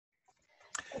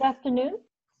Good afternoon.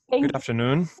 Good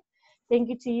afternoon. Thank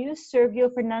you to you, Sergio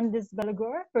Fernández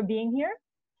Balaguer, for being here.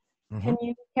 Can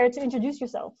you care to introduce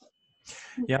yourself?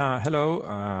 Yeah, hello.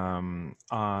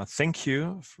 Thank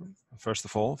you, first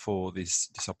of all, for this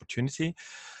opportunity.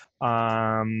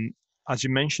 As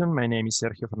you mentioned, my name is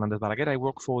Sergio Fernández Balaguer. I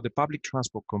work for the public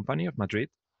transport company of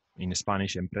Madrid, in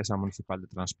Spanish, Empresa Municipal de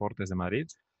Transportes de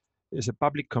Madrid. It's a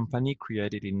public company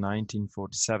created in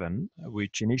 1947,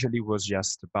 which initially was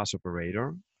just a bus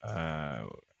operator.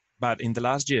 But in the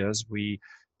last years, we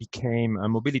became a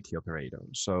mobility operator.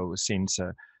 So since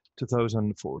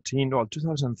 2014, or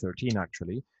 2013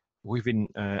 actually, we've been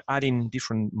adding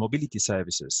different mobility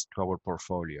services to our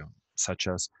portfolio, such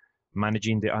as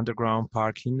managing the underground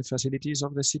parking facilities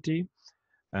of the city,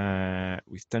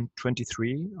 with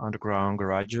 23 underground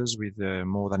garages with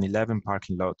more than 11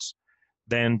 parking lots.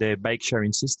 Then the bike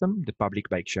sharing system, the public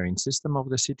bike sharing system of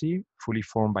the city, fully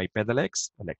formed by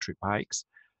pedelecs, electric bikes,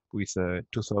 with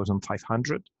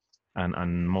 2,500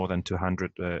 and more than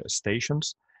 200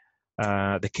 stations.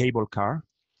 The cable car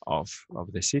of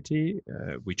the city,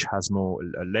 which has more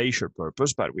a leisure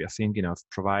purpose, but we are thinking of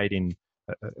providing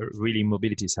a really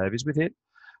mobility service with it.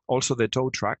 Also the tow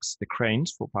trucks, the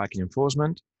cranes for parking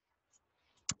enforcement,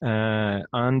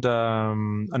 and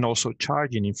also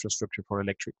charging infrastructure for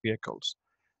electric vehicles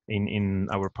in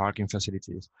our parking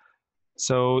facilities.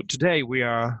 So today we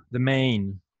are the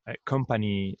main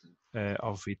company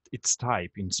of its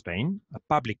type in Spain, a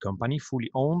public company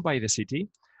fully owned by the city,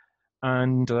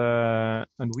 and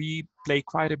we play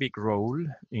quite a big role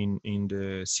in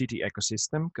the city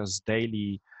ecosystem, because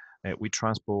daily we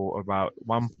transport about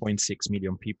 1.6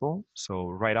 million people. So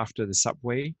right after the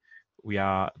subway, we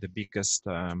are the biggest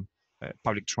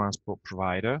public transport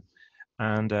provider,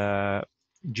 and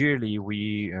yearly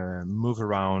we move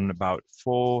around about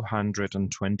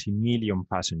 420 million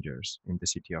passengers in the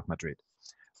city of Madrid,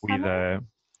 with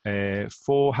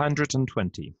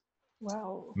 420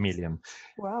 million.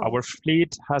 Wow. Our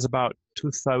fleet has about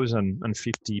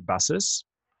 2,050 buses,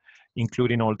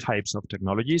 including all types of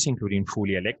technologies, including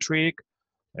fully electric,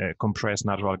 compressed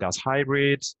natural gas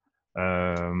hybrids,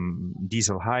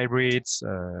 diesel hybrids,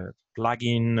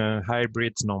 plug-in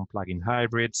hybrids, non-plug-in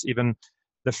hybrids, even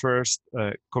the first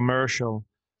commercial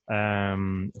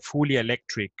fully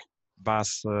electric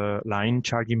bus line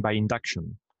charging by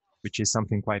induction, which is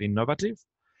something quite innovative.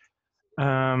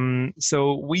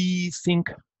 So we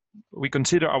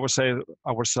consider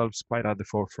ourselves quite at the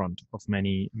forefront of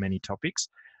many topics.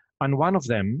 And one of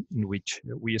them, in which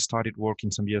we started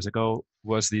working some years ago,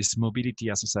 was this mobility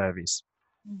as a service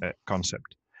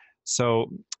concept.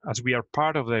 So as we are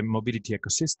part of the mobility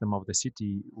ecosystem of the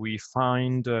city, we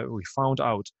found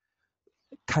out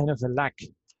kind of a lack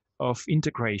of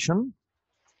integration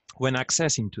when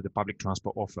accessing to the public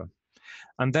transport offer.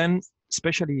 And then,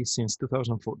 especially since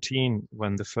 2014,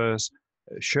 when the first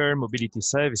shared mobility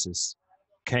services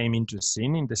came into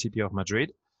scene in the city of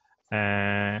Madrid,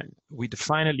 we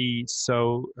finally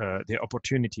saw the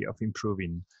opportunity of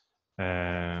improving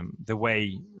the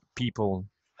way people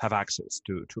have access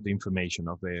to the information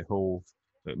of the whole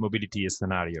mobility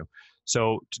scenario.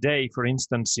 So today, for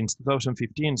instance, since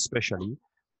 2015 especially,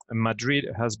 Madrid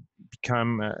has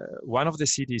become one of the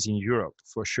cities in Europe,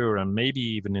 for sure, and maybe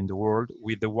even in the world,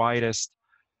 with the widest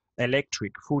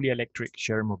fully electric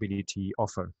shared mobility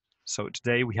offer. So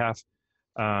today we have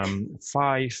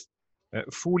 5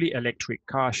 fully electric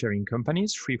car sharing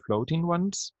companies, free floating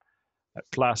ones,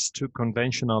 plus 2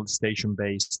 conventional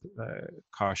station-based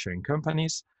car sharing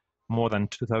companies, more than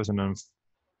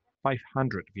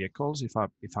 2,500 vehicles, if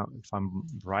I'm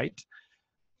right.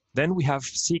 Then we have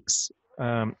 6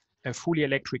 fully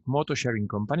electric motor sharing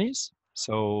companies,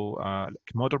 so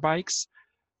motorbikes,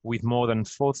 with more than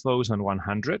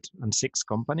 4,100 and 6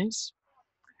 companies.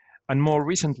 And more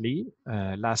recently,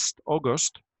 last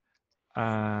August,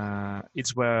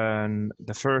 it's when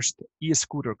the first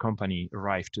e-scooter company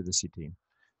arrived to the city.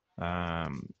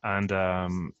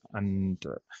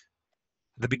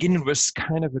 The beginning was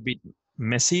kind of a bit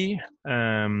messy,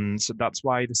 so that's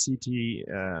why the city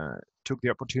took the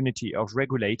opportunity of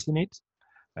regulating it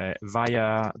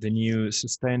via the new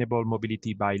sustainable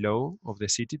mobility bylaw of the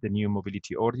city, the new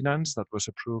mobility ordinance that was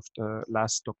approved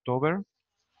last October.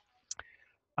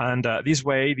 And this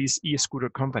way, these e-scooter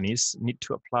companies need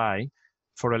to apply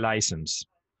for a license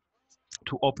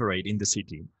to operate in the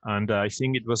city. And I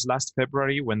think it was last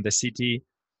February when the city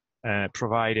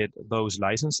provided those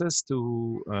licenses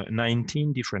to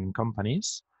 19 different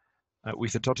companies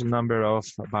with a total number of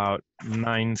about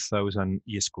 9,000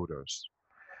 e-scooters.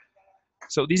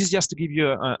 So this is just to give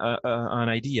you an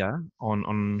idea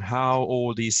on how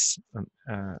all these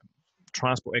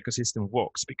transport ecosystem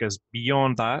works, because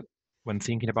beyond that, when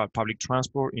thinking about public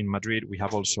transport in Madrid, we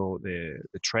have also the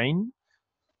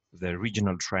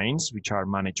regional trains, which are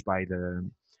managed by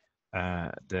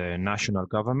the national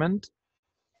government.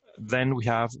 Then we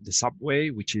have the subway,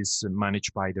 which is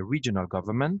managed by the regional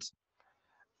government,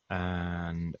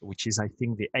 and which is, I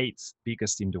think, the 8th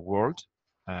biggest in the world.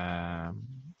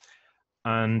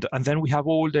 And then we have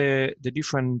all the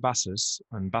different buses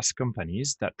and bus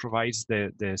companies that provides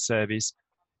the service,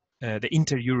 the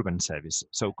interurban service.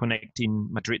 So connecting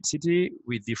Madrid city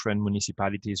with different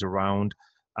municipalities around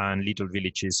and little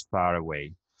villages far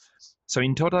away. So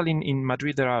in total in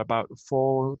Madrid, there are about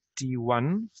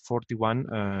 41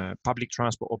 public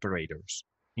transport operators,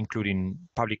 including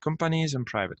public companies and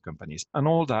private companies. And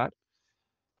all that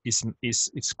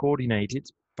is coordinated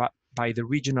by the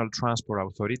regional transport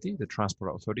authority, the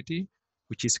transport authority,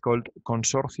 which is called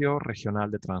Consorcio Regional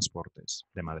de Transportes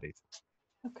de Madrid.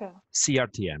 Okay.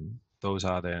 CRTM.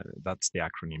 That's the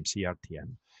acronym,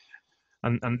 CRTM.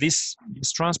 And this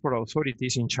transport authority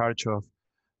is in charge of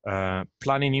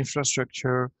planning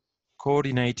infrastructure,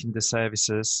 coordinating the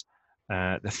services,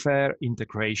 the fare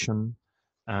integration,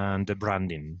 and the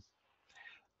branding.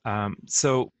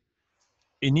 So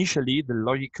initially, the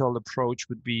logical approach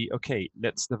would be, okay,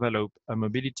 let's develop a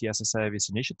mobility as a service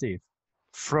initiative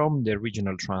from the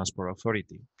regional transport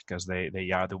authority, because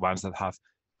they are the ones that have,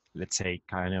 let's say,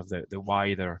 kind of the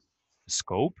wider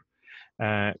scope.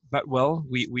 But well,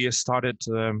 we started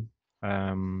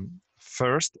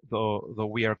first, though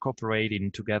we are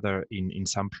cooperating together in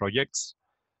some projects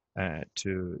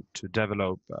to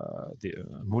develop the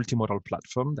multimodal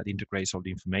platform that integrates all the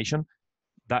information.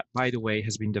 That, by the way,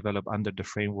 has been developed under the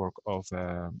framework of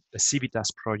a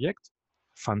Civitas project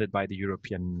funded by the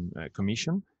European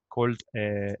Commission called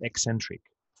Eccentric.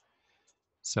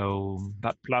 So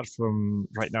that platform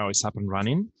right now is up and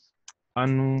running,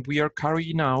 and we are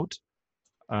carrying out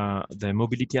the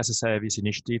Mobility as a Service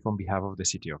initiative on behalf of the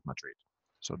City of Madrid.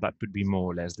 So that would be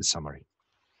more or less the summary.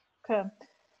 Okay,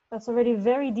 that's already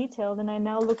very detailed, and I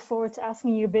now look forward to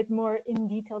asking you a bit more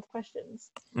in-detailed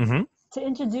questions. Mm-hmm. To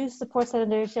introduce Support Center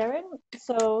Data Sharing,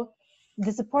 so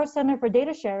the Support Center for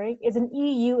Data Sharing is an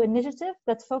EU initiative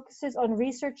that focuses on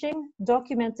researching,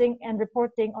 documenting, and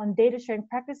reporting on data sharing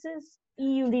practices,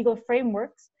 EU legal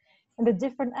frameworks, and the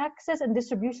different access and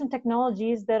distribution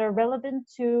technologies that are relevant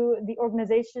to the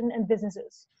organization and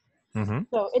businesses. Mm-hmm.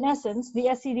 So in essence, the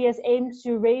SCDS aims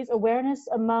to raise awareness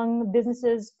among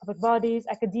businesses, public bodies,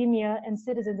 academia, and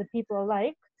citizens and people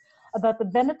alike about the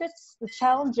benefits, the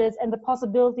challenges, and the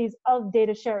possibilities of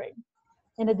data sharing.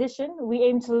 In addition, we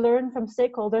aim to learn from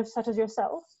stakeholders such as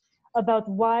yourself about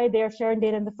why they are sharing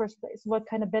data in the first place, what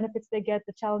kind of benefits they get,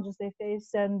 the challenges they face,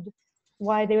 and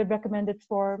why they would recommend it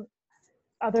for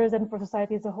others and for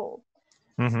society as a whole.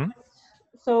 Mm-hmm.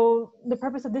 So the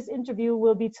purpose of this interview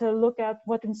will be to look at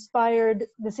what inspired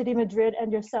the City of Madrid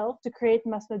and yourself to create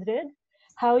MaaS Madrid,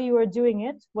 how you are doing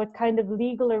it, what kind of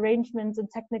legal arrangements and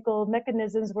technical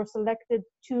mechanisms were selected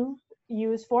to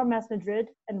use for MaaS Madrid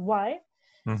and why,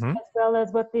 Mm-hmm. as well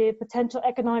as what the potential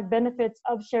economic benefits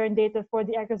of sharing data for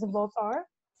the actors involved are,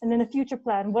 and then a future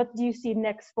plan. What do you see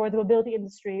next for the mobility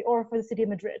industry or for the City of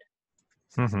Madrid?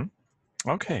 Mm-hmm.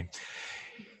 Okay.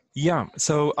 Yeah.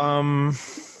 So,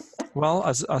 well,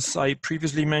 as I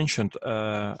previously mentioned,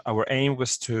 our aim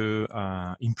was to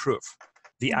improve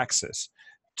the access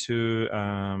to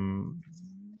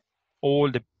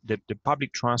all the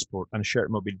public transport and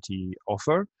shared mobility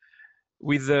offer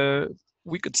with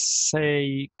we could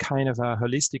say kind of a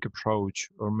holistic approach,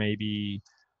 or maybe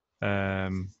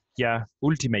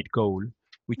ultimate goal,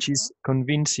 which is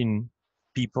convincing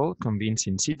people,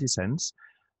 convincing citizens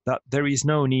that there is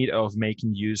no need of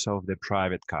making use of the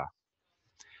private car.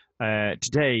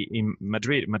 Today in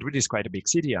Madrid is quite a big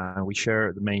city, and we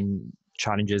share the main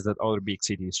challenges that other big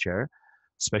cities share,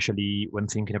 especially when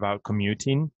thinking about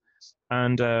commuting.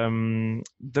 And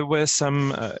there were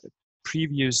some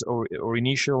previous or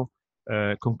initial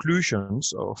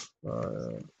conclusions of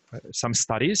some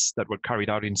studies that were carried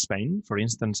out in Spain. For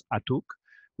instance, ATUC,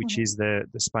 which is the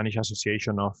Spanish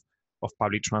Association of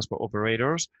Public Transport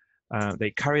Operators.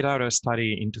 They carried out a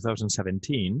study in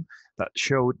 2017 that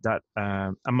showed that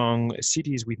among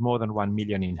cities with more than 1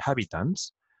 million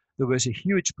inhabitants, there was a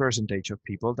huge percentage of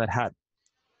people that had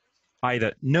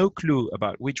either no clue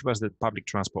about which was the public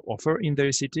transport offer in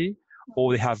their city,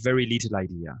 or they have very little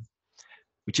idea,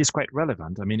 which is quite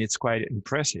relevant. I mean, it's quite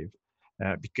impressive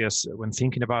because when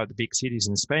thinking about the big cities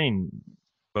in Spain,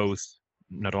 both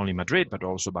not only Madrid, but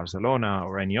also Barcelona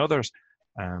or any others,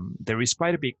 there is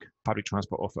quite a big public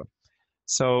transport offer.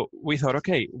 So we thought,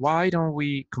 okay, why don't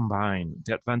we combine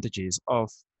the advantages of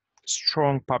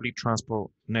strong public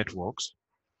transport networks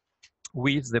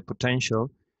with the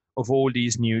potential of all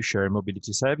these new shared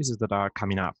mobility services that are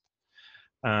coming up.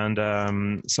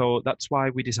 And so that's why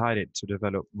we decided to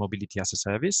develop mobility as a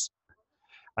service.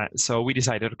 So we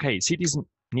decided, okay, cities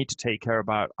need to take care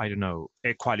about, I don't know,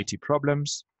 equality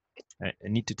problems,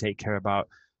 need to take care about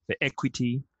the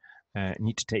equity,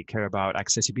 need to take care about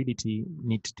accessibility,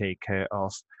 need to take care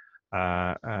of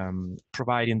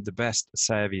providing the best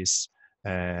service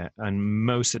and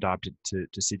most adapted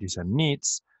to citizen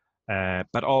needs,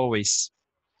 but always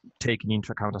taking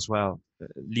into account as well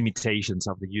limitations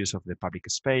of the use of the public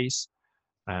space.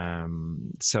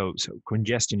 So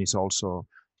congestion is also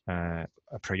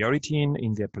a priority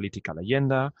in the political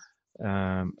agenda.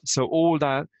 So all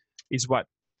that is what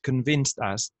convinced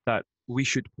us that we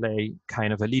should play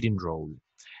kind of a leading role.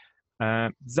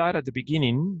 That at the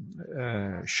beginning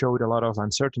showed a lot of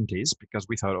uncertainties because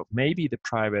we thought maybe the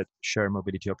private shared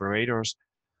mobility operators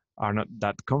are not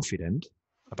that confident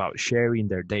about sharing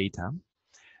their data.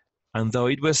 And though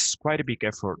it was quite a big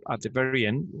effort, at the very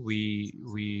end, we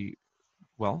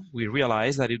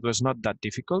realized that it was not that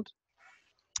difficult,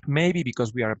 maybe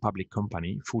because we are a public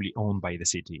company fully owned by the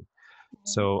city.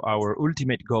 So our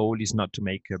ultimate goal is not to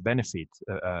make a benefit,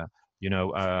 a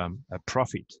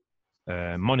profit,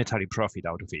 monetary profit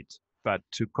out of it, but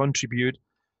to contribute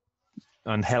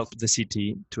and help the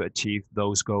city to achieve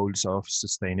those goals of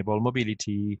sustainable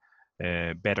mobility,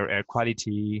 better air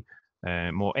quality,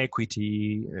 more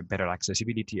equity, better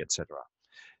accessibility, etc.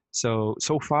 So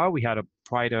far we had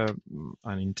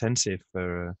an intensive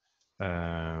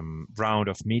round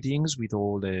of meetings with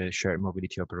all the shared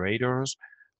mobility operators,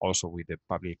 also with the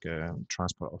public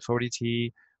transport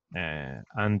authority,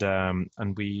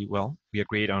 and we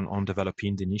agreed on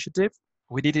developing the initiative.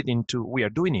 We are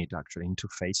doing it actually into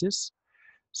phases.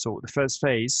 So the first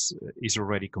phase is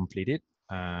already completed,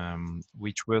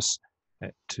 which was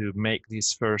to make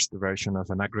this first version of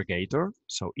an aggregator,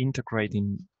 so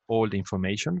integrating all the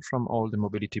information from all the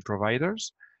mobility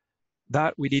providers.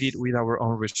 That we did it with our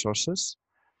own resources,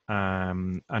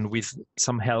 and with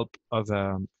some help of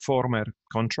a former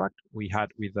contract we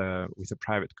had with a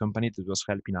private company that was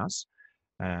helping us,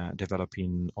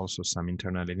 developing also some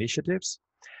internal initiatives.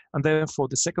 And then for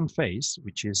the second phase,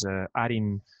 which is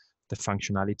adding the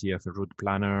functionality of a route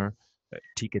planner,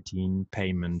 ticketing,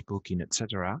 payment, booking,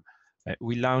 etc.,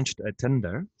 we launched a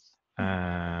tender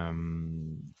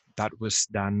that was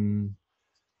done.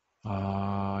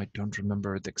 I don't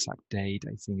remember the exact date.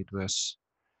 I think it was,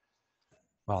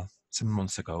 some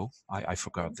months ago. I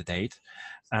forgot the date.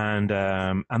 And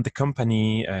the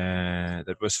company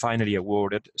that was finally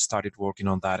awarded started working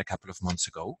on that a couple of months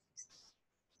ago.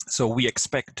 So we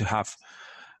expect to have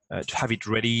it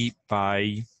ready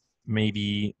by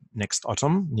maybe next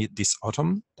autumn, this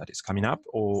autumn that is coming up,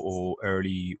 or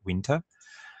early winter.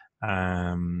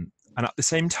 And at the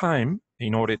same time,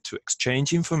 in order to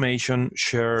exchange information,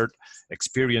 share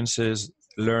experiences,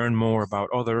 learn more about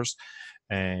others,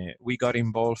 we got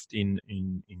involved in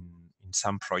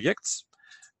some projects.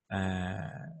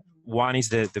 One is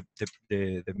the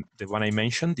one I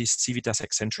mentioned, this Civitas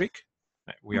Eccentric.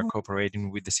 We are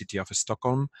cooperating with the city of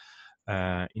Stockholm,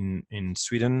 in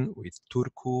Sweden, with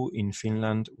Turku in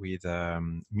Finland, with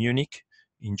Munich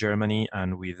in Germany,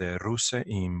 and with Ruse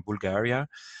in Bulgaria.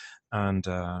 And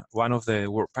one of the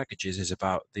work packages is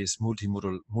about this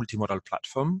multimodal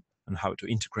platform and how to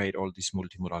integrate all this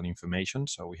multimodal information.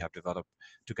 So we have developed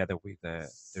together with the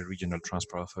regional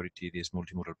transport authority this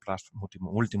multimodal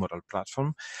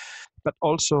platform. But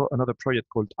also another project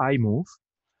called iMove,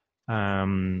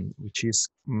 which is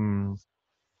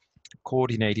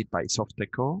coordinated by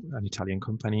Softteco, an Italian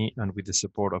company, and with the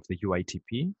support of the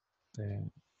UITP,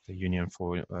 the Union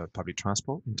for Public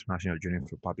Transport, International Union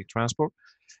for Public Transport,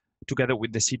 together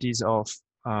with the cities of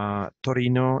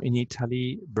Torino in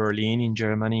Italy, Berlin in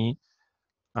Germany,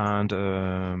 and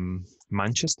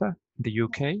Manchester, the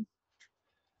UK.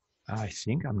 I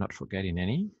think I'm not forgetting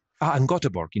any. And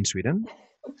Gothenburg in Sweden.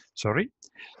 Sorry.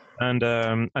 And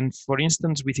for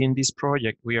instance, within this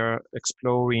project, we are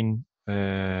exploring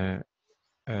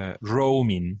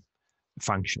roaming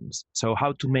functions. So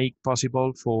how to make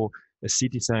possible for a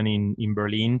citizen in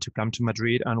Berlin to come to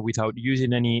Madrid and without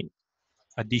using any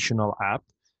additional app,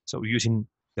 so using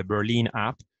the Berlin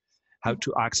app, how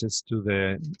to access to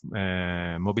the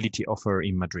mobility offer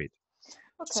in Madrid.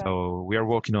 Okay. So we are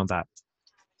working on that.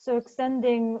 So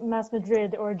extending MaaS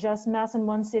Madrid, or just MaaS in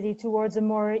one city, towards a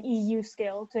more EU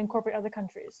scale to incorporate other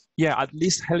countries. Yeah, at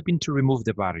least helping to remove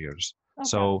the barriers.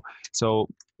 Okay. So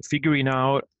figuring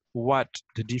out what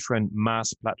the different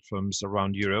MaaS platforms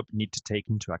around Europe need to take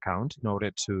into account in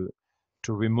order to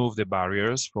to remove the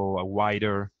barriers for a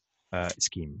wider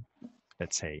scheme,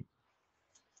 let's say.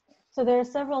 So there are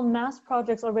several MaaS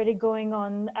projects already going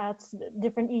on at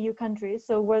different EU countries.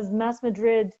 So was MaaS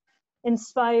Madrid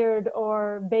inspired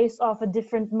or based off a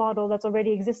different model that's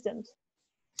already existent?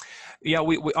 Yeah,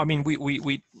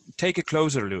 we take a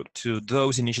closer look to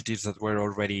those initiatives that were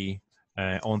already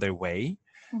on their way.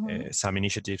 Some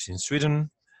initiatives in Sweden,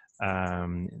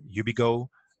 Ubigo,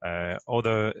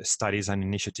 other studies and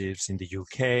initiatives in the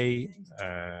UK,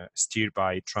 steered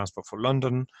by Transport for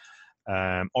London.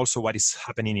 Also what is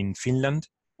happening in Finland,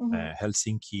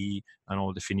 Helsinki, and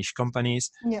all the Finnish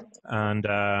companies. Yeah. And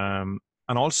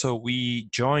also we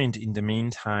joined in the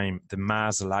meantime the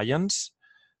MaaS Alliance,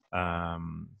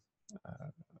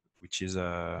 which is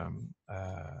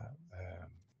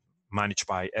managed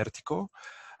by Ertico,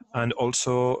 and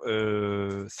also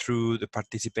through the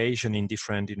participation in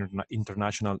different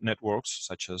international networks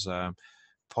such as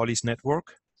Police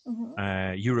Network,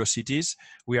 Eurocities.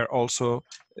 We are also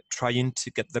trying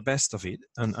to get the best of it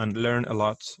and learn a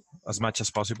lot, as much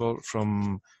as possible,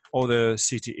 from other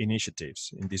city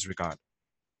initiatives in this regard.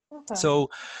 Okay. So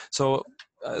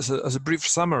as a brief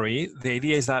summary, the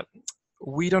idea is that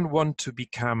we don't want to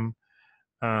become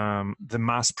the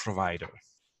MaaS provider.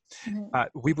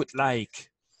 We would like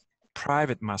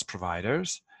private MaaS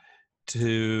providers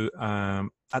to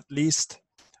at least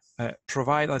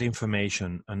provide that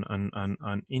information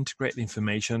and integrate the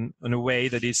information in a way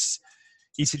that is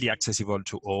easily accessible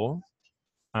to all,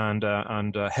 and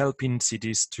helping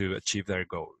cities to achieve their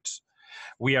goals.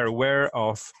 We are aware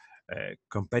of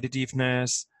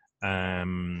competitiveness,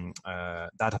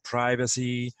 data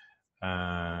privacy,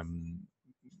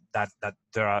 that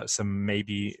there are some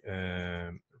maybe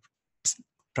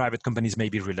private companies may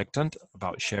be reluctant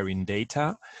about sharing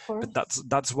data, but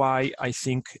that's why I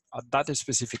think at that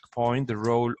specific point the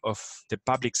role of the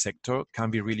public sector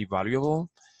can be really valuable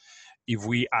if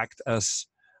we act as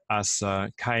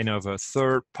a kind of a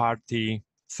third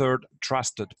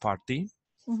trusted party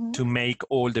to make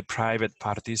all the private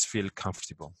parties feel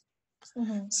comfortable.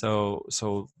 So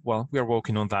well, we are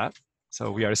working on that.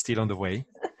 So we are still on the way.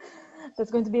 That's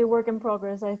going to be a work in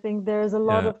progress. I think there's a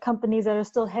lot of companies that are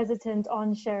still hesitant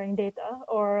on sharing data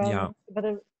or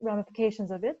the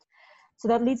ramifications of it. So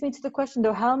that leads me to the question,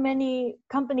 though, how many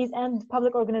companies and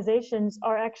public organizations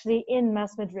are actually in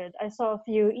MaaS Madrid? I saw a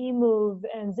few, eMove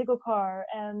and Ziggocar,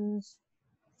 and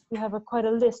you have quite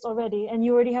a list already. And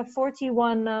you already have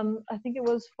 41, I think it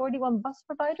was 41 bus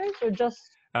providers, or just?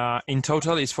 In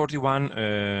total, it's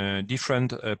 41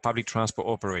 different public transport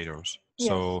operators. Yes.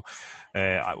 So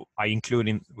I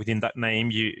include within that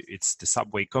name, it's the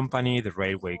subway company, the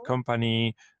railway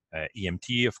company,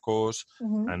 EMT, of course,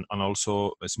 and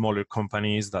also smaller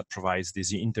companies that provides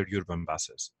these interurban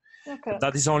buses. Okay. But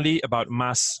that is only about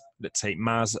MaaS, let's say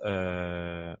MaaS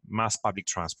public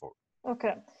transport.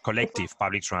 Okay. Collective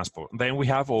public transport. Then we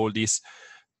have all these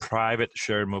private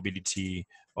shared mobility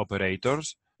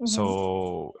operators.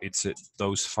 So it's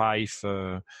those 5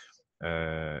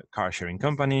 car sharing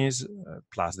companies,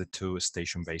 plus the 2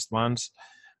 station-based ones,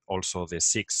 also the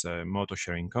 6 motor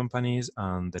sharing companies,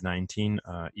 and the 19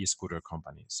 e-scooter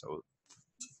companies. So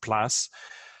plus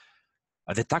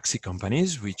the taxi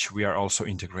companies, which we are also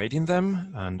integrating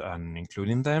them and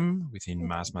if them within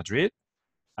MaaS Madrid.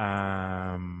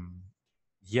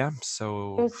 Yeah,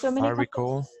 so I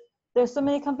recall. There's so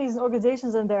many companies and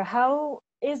organizations in there. How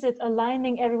is it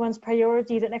aligning everyone's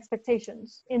priorities and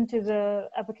expectations into the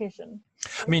application?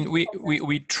 I mean,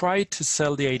 we try to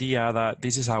sell the idea that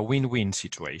this is a win-win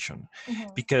situation,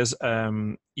 because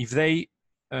if they,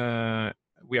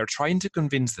 we are trying to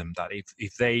convince them that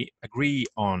if they agree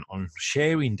on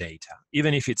sharing data,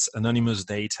 even if it's anonymous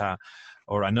data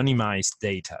or anonymized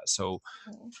data, so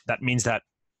that means that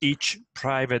each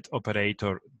private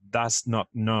operator does not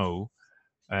know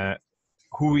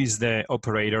who is the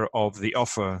operator of the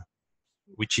offer,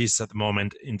 which is at the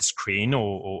moment in the screen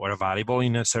or available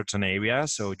in a certain area.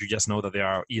 So you just know that there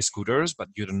are e-scooters, but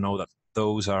you don't know that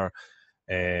those are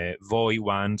Voi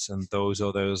ones and those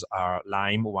others are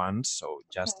Lime ones. So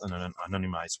just in an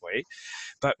anonymized way.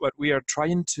 But what we are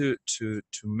trying to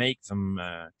make them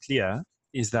clear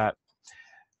is that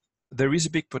there is a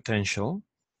big potential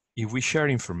if we share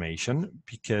information,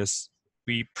 because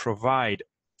we provide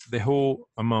the whole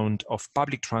amount of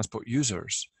public transport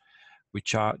users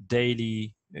which are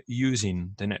daily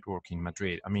using the network in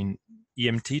Madrid. I mean,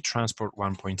 EMT transport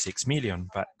 1.6 million,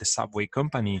 but the subway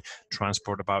company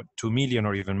transport about 2 million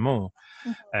or even more.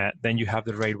 Then you have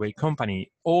the railway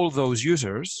company. All those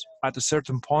users at a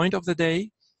certain point of the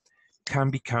day can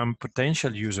become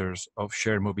potential users of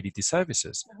shared mobility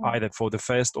services, either for the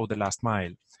first or the last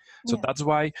mile. So that's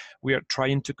why we are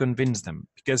trying to convince them,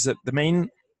 because the main,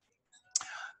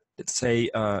 let's say,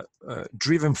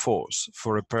 driven force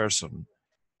for a person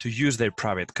to use their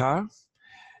private car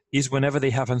is whenever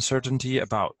they have uncertainty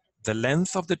about the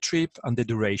length of the trip and the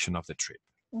duration of the trip.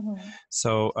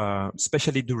 So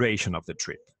especially duration of the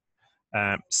trip.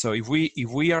 So if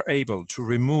we are able to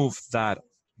remove that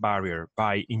barrier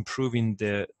by improving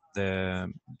the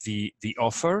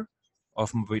offer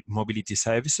of mobility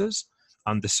services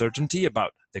and the certainty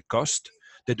about the cost,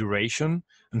 the duration,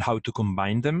 and how to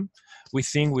combine them, we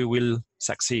think we will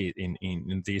succeed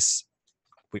in this,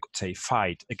 we could say,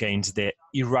 fight against the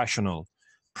irrational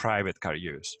private car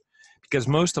use. Because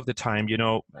most of the time, you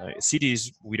know,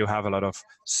 cities, we do have a lot of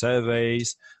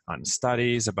surveys and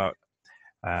studies about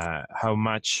how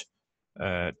much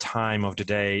time of the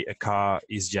day a car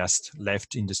is just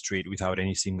left in the street without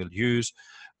any single use,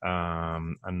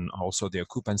 and also the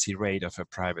occupancy rate of a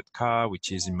private car,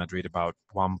 which is in Madrid about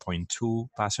 1.2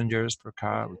 passengers per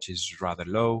car, which is rather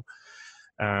low.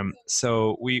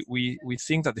 So we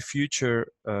think that the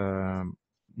future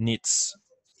needs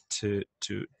to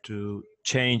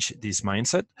change this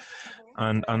mindset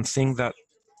and think that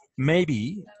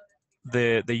maybe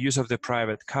the use of the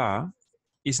private car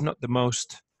is not the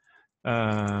most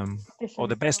or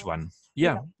the best one.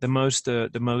 The most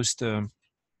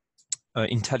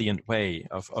intelligent way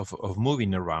of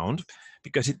moving around,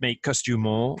 because it may cost you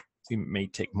more, it may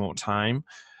take more time,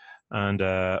 and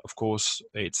of course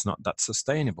it's not that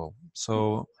sustainable.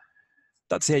 So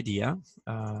that's the idea,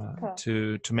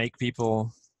 to make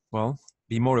people, well,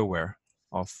 be more aware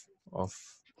of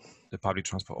the public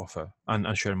transport offer and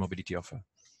shared mobility offer.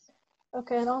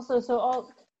 Okay, and also, so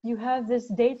you have this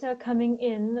data coming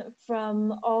in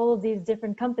from all of these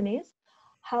different companies.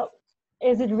 How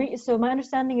is it? So my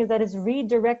understanding is that it's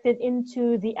redirected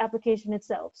into the application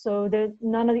itself. So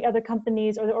none of the other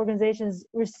companies or the organizations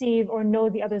receive or know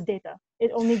the other's data.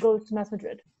 It only goes to MaaS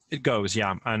Madrid. It goes,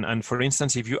 yeah. And for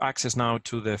instance, if you access now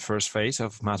to the first phase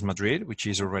of MaaS Madrid, which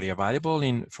is already available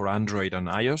for Android and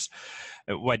iOS,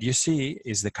 what you see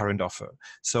is the current offer.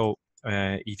 So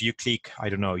if you click, I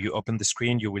don't know, you open the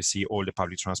screen, you will see all the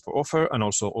public transport offer and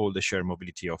also all the shared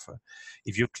mobility offer.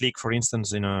 If you click, for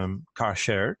instance, in a car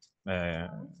share,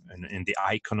 in the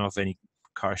icon of any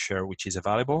car share which is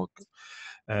available,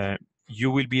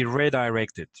 you will be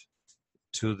redirected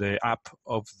to the app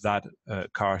of that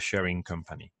car sharing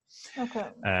company. Okay.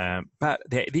 But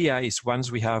the idea is,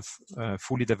 once we have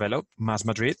fully developed MaaS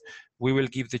Madrid, we will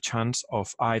give the chance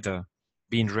of either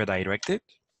being redirected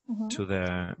to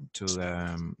the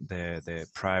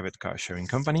private car sharing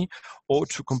company, or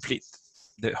to complete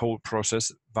the whole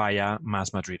process via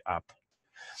MaaS Madrid app.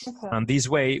 And this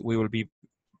way we will be,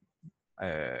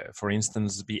 for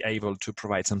instance, be able to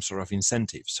provide some sort of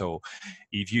incentive. So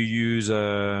if you use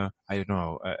I don't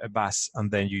know, a bus,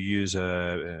 and then you use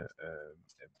a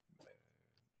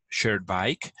shared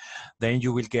bike, then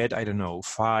you will get, I don't know,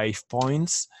 5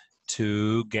 points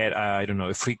to get, I don't know,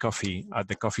 a free coffee at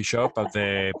the coffee shop at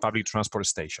the public transport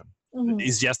station.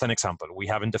 It's just an example. We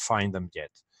haven't defined them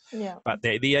yet. But the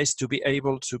idea is to be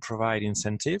able to provide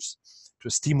incentives to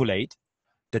stimulate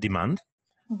the demand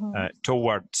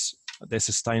towards the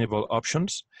sustainable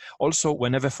options. Also,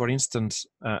 whenever, for instance,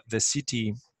 the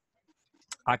city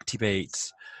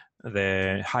activates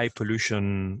the high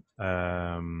pollution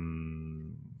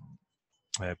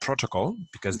protocol,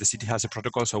 because the city has a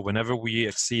protocol, so whenever we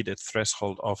exceed a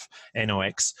threshold of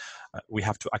NOx, we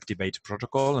have to activate a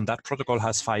protocol, and that protocol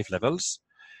has 5 levels.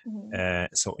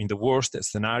 So in the worst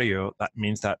scenario, that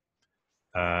means that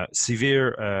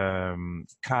severe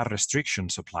car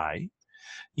restrictions apply.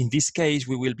 In this case,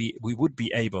 we would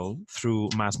be able, through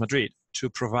MaaS Madrid, to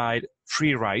provide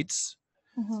free rides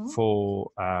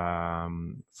for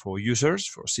users,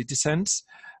 for citizens,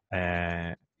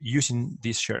 using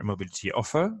this shared mobility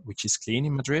offer, which is clean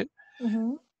in Madrid,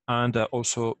 and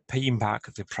also paying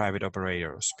back the private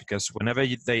operators, because whenever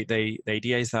the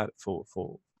idea is that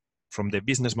from the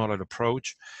business model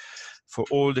approach, for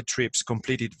all the trips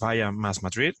completed via MaaS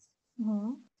Madrid,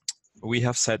 we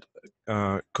have set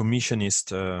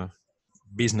commissionist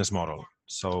business model.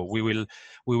 So we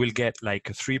will get like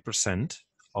 3%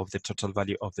 of the total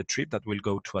value of the trip that will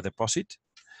go to a deposit,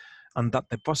 and that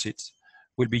deposit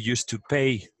will be used to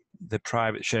pay the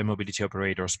private share mobility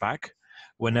operators back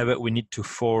whenever we need to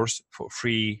force for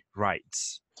free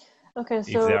rides. Okay,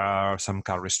 so if there are some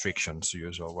car restrictions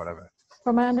used or whatever.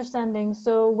 From my understanding,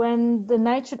 so when the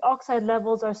nitric oxide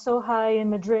levels are so high in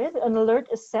Madrid, an alert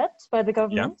is set by the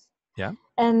government. Yeah.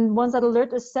 And once that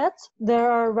alert is set,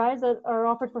 there are rides that are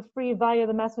offered for free via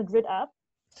the MaaS Madrid app,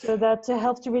 so that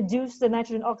helps to reduce the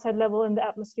nitrogen oxide level in the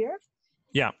atmosphere.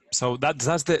 Yeah, so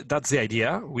that's the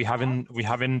idea. We haven't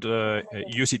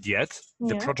used it yet.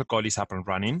 The Yeah. protocol is up and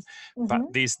running,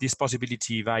 but this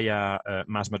possibility via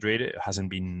MaaS Madrid hasn't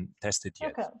been tested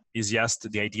yet. Okay. It's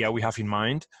just the idea we have in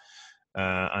mind,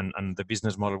 and the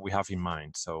business model we have in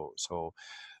mind. So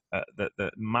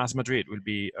the MaaS Madrid will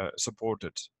be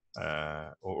supported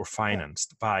or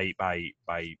financed by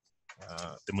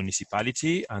the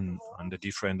municipality and the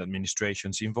different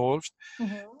administrations involved,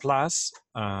 plus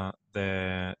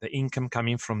the income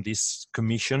coming from this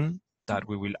commission that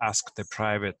we will ask the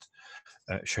private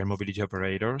share mobility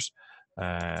operators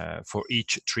for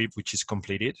each trip which is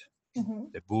completed,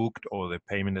 the booked or the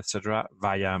payment, etc.,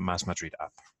 via MaaS Madrid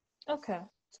app. Okay,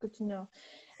 it's good to know.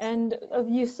 And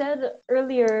you said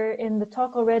earlier in the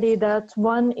talk already that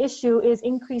one issue is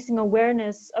increasing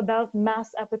awareness about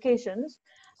MaaS applications.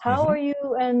 How are you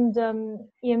and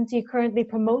EMT currently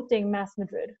promoting MaaS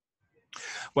Madrid?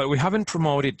 Well, we haven't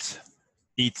promoted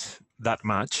it that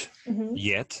much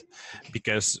yet,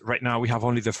 because right now we have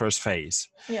only the first phase.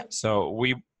 Yeah. So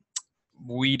we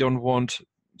don't want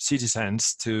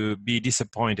citizens to be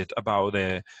disappointed about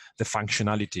the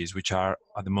functionalities which are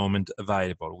at the moment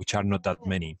available, which are not that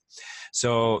many.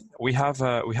 So we have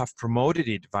promoted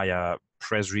it via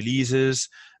press releases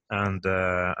and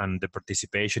the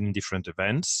participation in different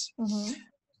events,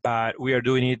 but we are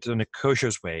doing it in a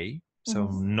cautious way.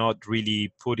 So not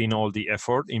really putting all the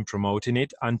effort in promoting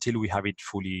it until we have it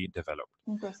fully developed.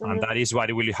 And that is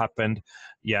what will happen,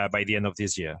 by the end of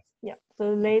this year. Yeah,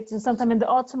 so late, sometime in the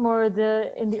autumn or in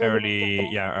the early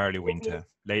winter. Early winter,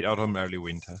 late autumn, early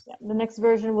winter. Yeah, the next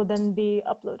version will then be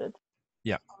uploaded.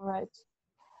 Yeah. All right.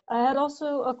 I had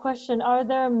also a question. Are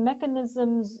there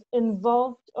mechanisms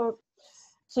involved, or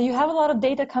so you have a lot of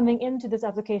data coming into this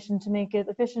application to make it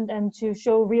efficient and to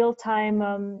show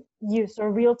real-time use,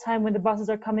 or real-time when the buses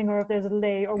are coming, or if there's a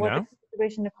delay, or what the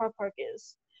configuration in the car park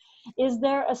is. Is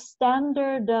there a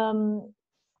standard?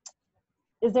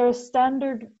 Is there a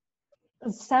standard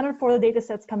for the data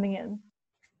sets coming in?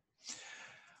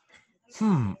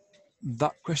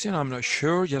 That question I'm not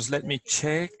sure. Just let me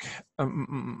check,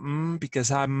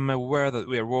 because I'm aware that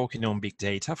we are working on big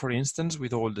data, for instance,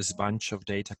 with all this bunch of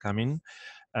data coming,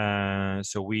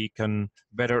 so we can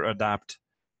better adapt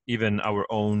even our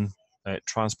own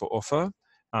transport offer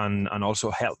and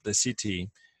also help the city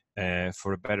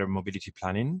for a better mobility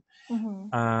planning.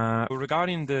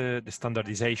 Regarding the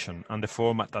standardization and the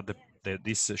format that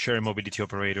these shared mobility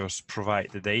operators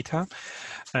provide the data,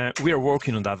 we are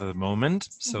working on that at the moment.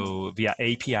 So via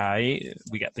API,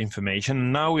 we get the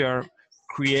information. Now we are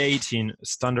creating a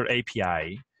standard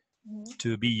API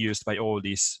to be used by all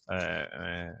these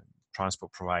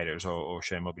transport providers or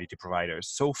shared mobility providers.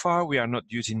 So far, we are not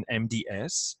using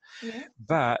MDS,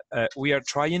 but we are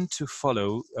trying to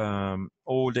follow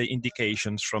all the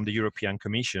indications from the European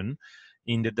Commission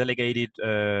in the delegated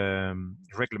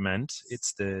reglement.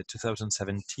 It's the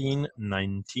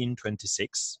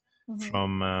 2017-1926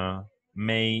 from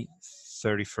May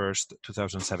 31st,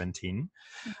 2017,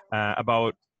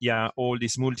 about all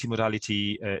this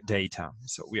multimodality data.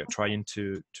 So we are trying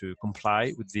to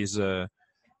comply with these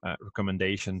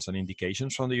recommendations and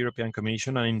indications from the European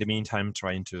Commission, and in the meantime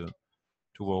trying to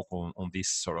work on this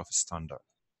sort of standard.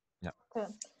 Yeah. Okay.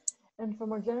 And for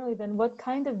more generally then, what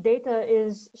kind of data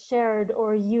is shared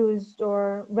or used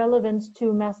or relevant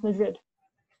to MaaS Madrid?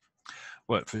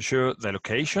 Well, for sure, the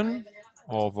location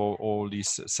of all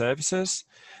these services,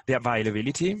 the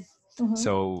availability.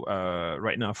 So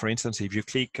right now, for instance, if you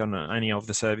click on any of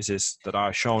the services that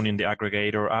are shown in the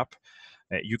aggregator app,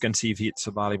 you can see if it's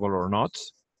available or not.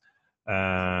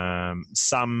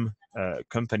 Some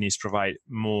companies provide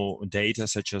more data,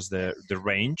 such as the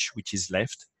range, which is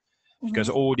left, because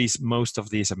most of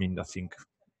these, I mean, I think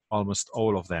almost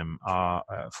all of them are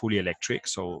fully electric,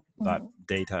 so that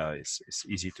data is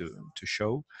easy to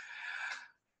show.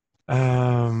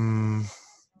 And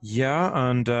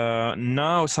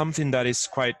now something that is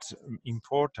quite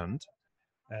important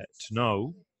to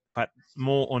know, but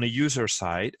more on a user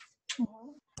side,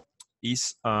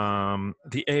 is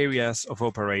the areas of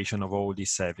operation of all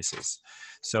these services.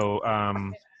 So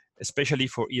especially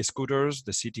for e-scooters,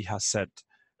 the city has set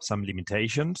some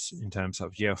limitations in terms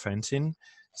of geofencing.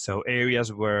 So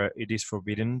areas where it is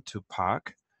forbidden to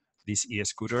park these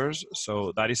e-scooters.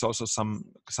 So that is also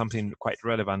something quite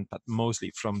relevant, but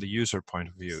mostly from the user point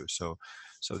of view. So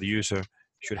the user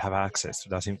should have access to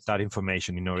that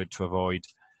information in order to avoid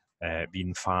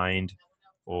being fined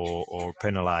or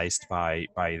penalized by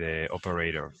the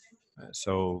operator.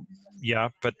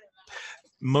 But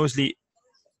mostly,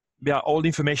 all the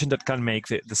information that can make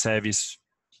the service,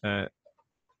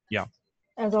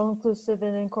 as all inclusive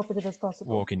and incorporative as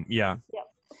possible. Working,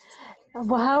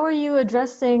 Well, how are you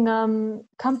addressing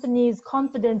companies'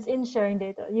 confidence in sharing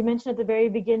data? You mentioned at the very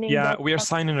beginning Yeah, that. we are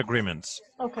signing agreements.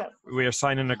 Okay. We are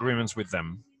signing agreements with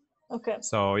them. Okay.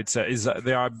 So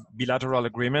there are bilateral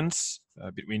agreements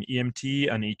between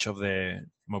EMT and each of the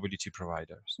mobility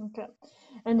providers. Okay.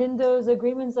 And in those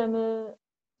agreements,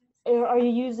 are you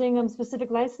using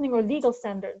specific licensing or legal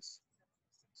standards?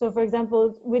 So, for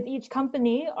example, with each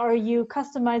company, are you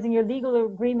customizing your legal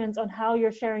agreements on how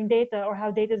you're sharing data or how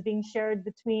data is being shared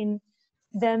between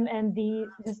them and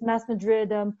this MaaS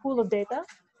Madrid pool of data?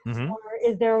 Mm-hmm. Or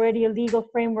is there already a legal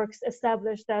framework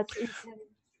established that you can?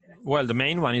 Well, the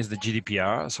main one is the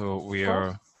GDPR, so we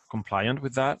are compliant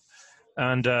with that.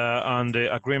 And the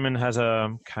agreement has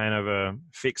a kind of a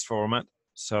fixed format,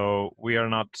 so we are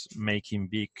not making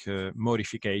big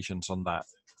modifications on that.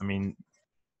 I mean,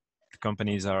 the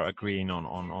companies are agreeing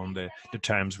on the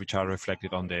terms which are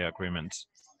reflected on the agreements.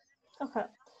 Okay.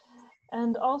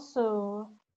 And also,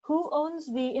 who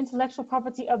owns the intellectual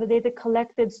property of the data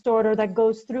collected, stored, or that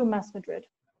goes through MaaS Madrid?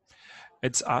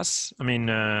 It's us. I mean,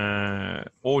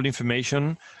 all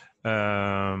information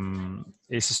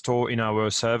is stored in our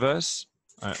servers.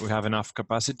 We have enough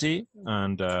capacity,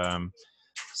 and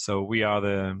so we are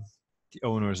the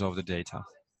owners of the data.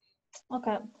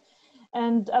 Okay.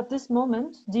 And at this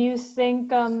moment, do you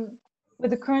think,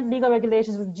 with the current legal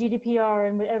regulations, with GDPR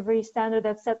and with every standard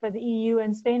that's set by the EU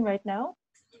and Spain right now,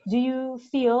 do you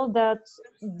feel that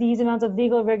these amounts of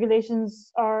legal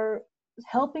regulations are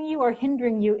helping you or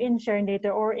hindering you in sharing data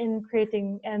or in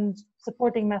creating and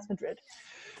supporting MaaS Madrid?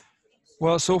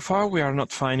 Well, so far we are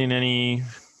not finding any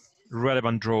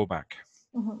relevant drawback.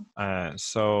 Mm-hmm.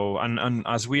 So, and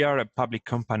as we are a public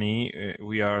company,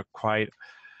 we are quite,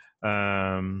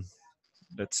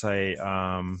 let's say,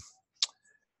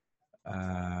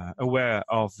 aware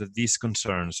of these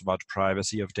concerns about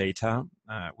privacy of data.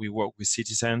 We work with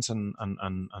citizens and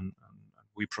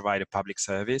we provide a public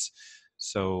service.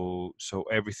 So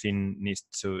everything needs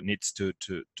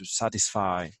to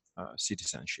satisfy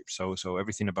citizenship. So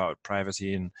everything about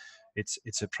privacy, and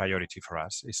it's a priority for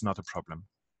us. It's not a problem.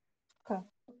 Okay.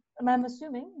 I'm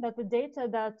assuming that the data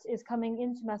that is coming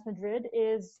into MaaS Madrid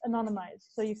is anonymized,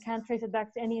 so you can't trace it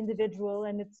back to any individual,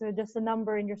 and it's just a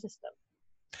number in your system.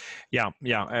 Yeah.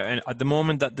 And at the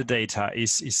moment that the data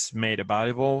is made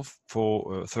available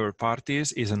for third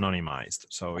parties, is anonymized.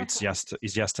 So Okay. it's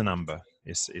just a number.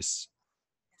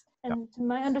 And to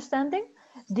my understanding,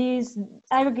 these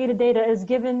aggregated data is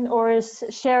given or is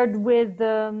shared with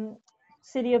the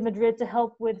city of Madrid to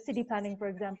help with city planning, for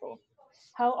example.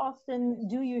 How often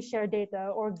do you share data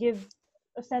or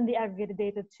send the aggregated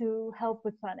data to help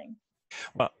with planning?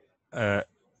 Well,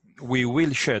 we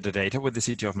will share the data with the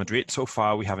city of Madrid. So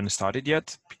far, we haven't started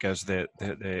yet because the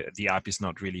app is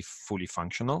not really fully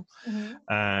functional.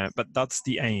 Mm-hmm. But that's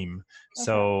the aim. Okay.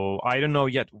 So I don't know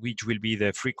yet which will be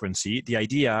the frequency. The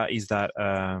idea is that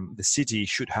the city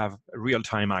should have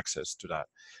real-time access to that,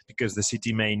 because the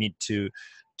city may need to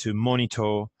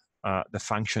monitor the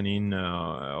functioning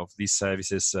of these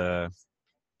services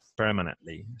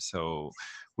permanently. So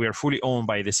we are fully owned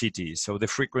by the city. So the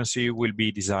frequency will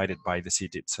be decided by the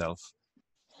city itself.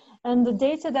 And the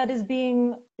data that is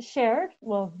being shared,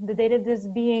 the data that is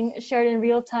being shared in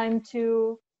real time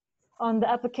on the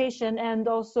application and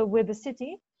also with the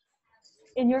city,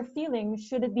 in your feeling,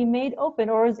 should it be made open,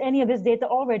 or is any of this data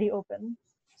already open?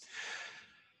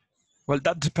 Well,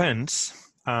 that depends,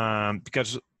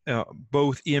 because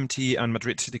both EMT and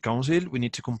Madrid City Council, we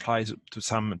need to comply to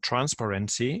some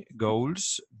transparency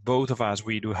goals. Both of us,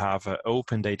 we do have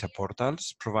open data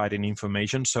portals providing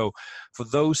information. So for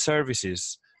those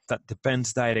services that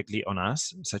depends directly on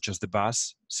us, such as the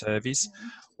bus service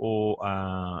or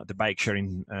the bike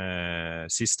sharing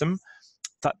system,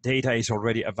 that data is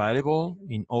already available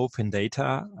in open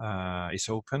data, is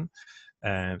open.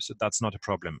 So that's not a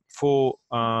problem. For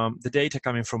the data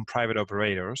coming from private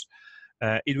operators,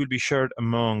 it will be shared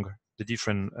among the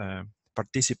different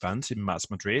participants in MaaS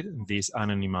Madrid in this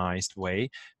anonymized way.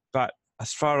 But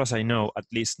as far as I know, at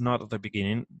least not at the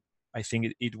beginning, I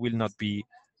think it will not be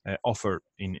offered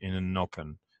in an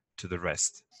open to the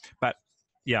rest. But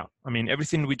yeah, I mean,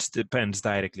 everything which depends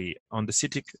directly on the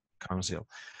city council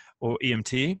or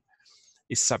EMT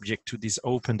is subject to these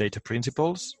open data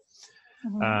principles.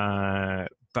 Mm-hmm.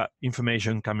 But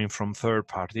information coming from third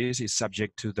parties is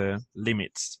subject to the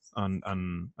limits and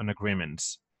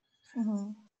agreements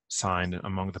mm-hmm. signed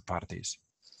among the parties.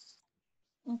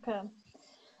 Okay.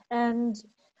 And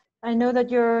I know that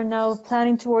you're now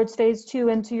planning towards phase 2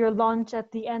 and to your launch at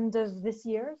the end of this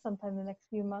year, sometime in the next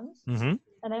few months. Mm-hmm.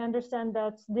 And I understand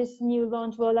that this new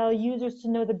launch will allow users to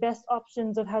know the best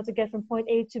options of how to get from point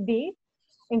A to B.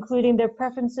 including their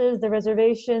preferences, their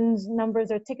reservations, numbers,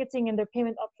 their ticketing, and their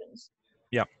payment options.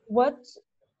 Yeah. Once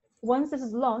this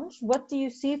is launched, what do you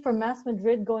see for MaaS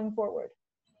Madrid going forward?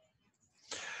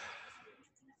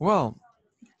 Well,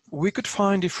 we could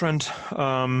find different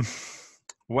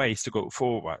ways to go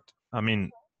forward. I mean,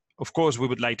 of course, we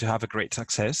would like to have a great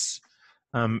success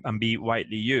and be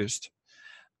widely used.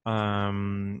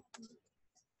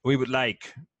 We would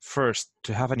like first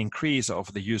to have an increase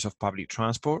of the use of public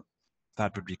transport.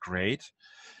 That would be great.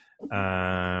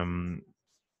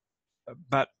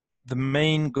 But the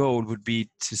main goal would be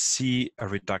to see a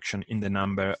reduction in the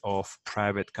number of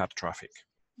private car traffic.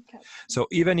 Okay. So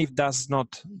even if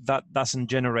that doesn't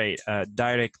generate a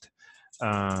direct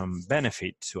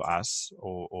benefit to us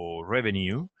or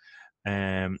revenue,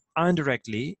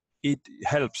 indirectly it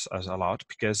helps us a lot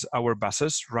because our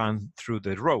buses run through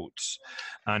the roads,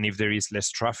 and if there is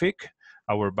less traffic,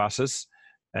 our buses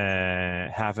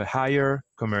have a higher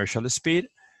commercial speed,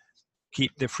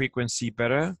 keep the frequency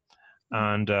better,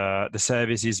 and the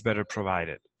service is better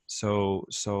provided. So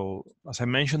as I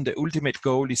mentioned, the ultimate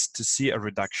goal is to see a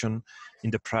reduction in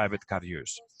the private car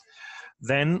use.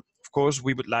 Then, of course,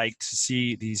 we would like to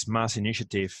see this MaaS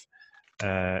initiative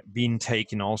being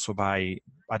taken also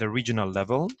at a regional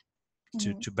level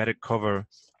to better cover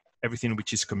everything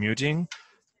which is commuting,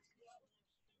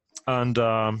 and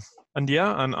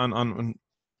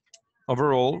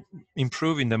overall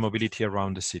improving the mobility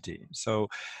around the city. So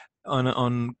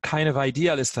on kind of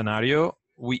ideal scenario,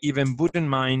 we even wouldn't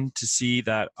mind to see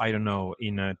that, I don't know,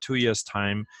 in 2 years'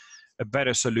 time, a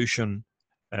better solution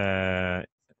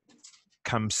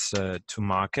comes to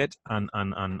market and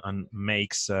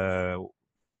makes, I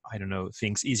don't know,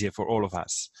 things easier for all of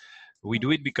us. We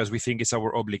do it because we think it's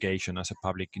our obligation as a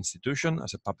public institution,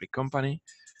 as a public company,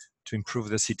 to improve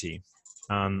the city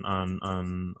and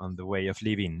the way of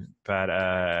living. But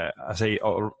as I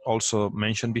also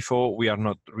mentioned before, we are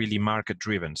not really market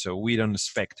driven, so we don't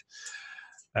expect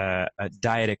a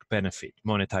direct benefit,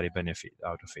 monetary benefit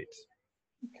out of it.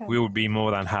 Okay. We would be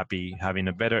more than happy having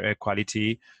a better air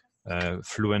quality, more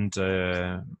fluent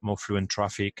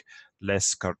traffic,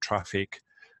 less car traffic,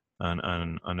 and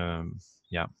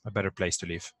a better place to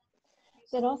live.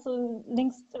 That also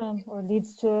links or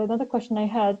leads to another question I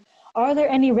had. Are there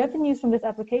any revenues from this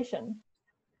application?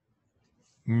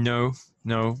 No.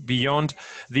 Beyond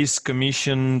this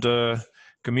commissionist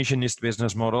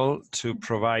business model to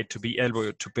be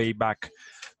able to pay back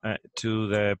to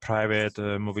the private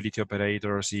mobility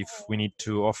operators if we need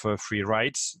to offer free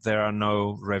rides, there are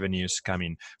no revenues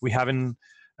coming. We haven't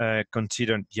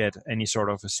considered yet any sort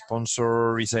of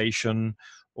sponsorization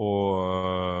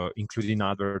or including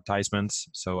advertisements.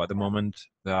 So at the moment,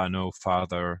 there are no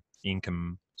further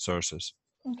income sources.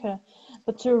 Okay,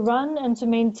 but to run and to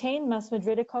maintain MaaS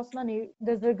Madrid, it costs money.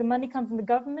 Does the money come from the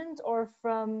government or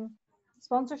from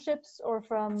sponsorships or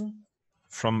from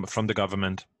the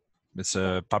government? It's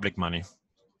public money.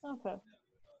 Okay,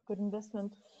 good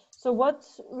investment. So what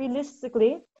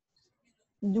realistically,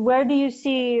 where do you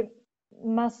see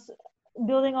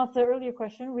building off the earlier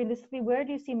question, realistically, where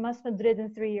do you see MaaS Madrid in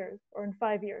 3 years or in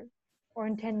 5 years or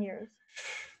in 10 years?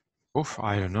 Oof,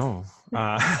 I don't know. You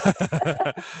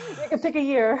can pick a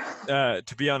year.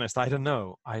 To be honest, I don't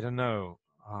know.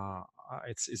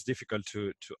 It's difficult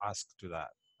to ask to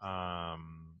that.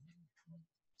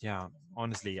 Yeah,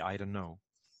 honestly, I don't know.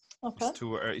 Okay.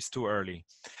 It's too early.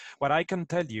 What I can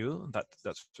tell you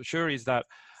that's for sure is that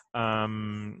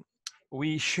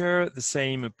we share the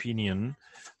same opinion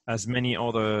as many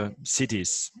other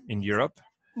cities in Europe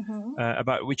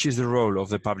about which is the role of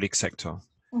the public sector.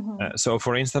 So,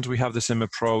 for instance, we have the same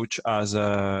approach as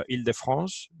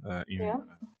Île-de-France in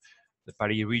the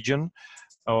Paris region,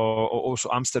 or also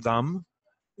Amsterdam,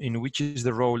 in which is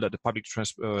the role that the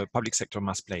public sector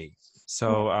must play.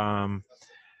 So,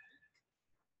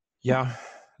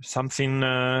 something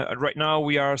right now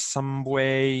we are some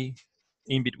way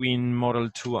in between model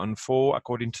 2 and 4,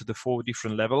 according to the 4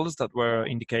 different levels that were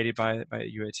indicated by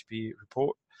the UATP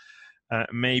report.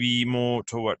 Maybe more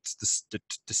towards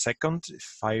the second,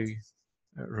 if I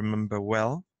remember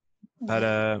well.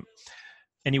 But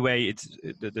anyway, it's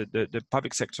the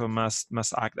public sector must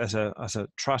act as a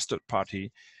trusted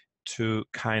party to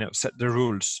kind of set the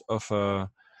rules of a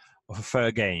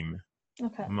fair game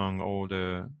among all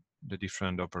the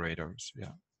different operators.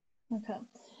 Yeah. Okay.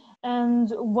 And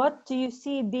what do you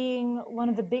see being one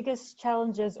of the biggest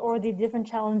challenges or the different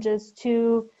challenges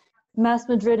to MaaS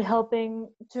Madrid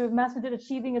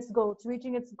achieving its goal, to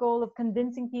reaching its goal of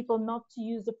convincing people not to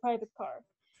use the private car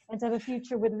and to have a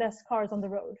future with less cars on the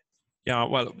road? Yeah,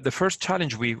 well, the first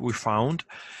challenge we found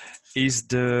is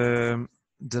the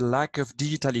lack of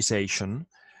digitalization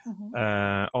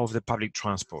of the public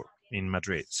transport in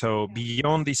Madrid. So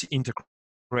beyond this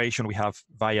integration we have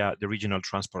via the regional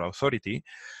transport authority,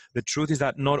 the truth is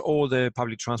that not all the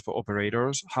public transport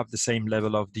operators have the same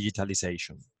level of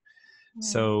digitalization.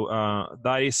 So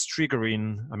that is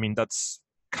triggering, I mean, that's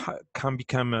can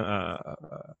become a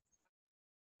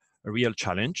real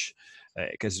challenge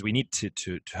because we need to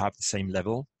have the same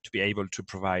level to be able to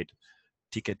provide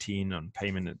ticketing and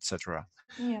payment, etc.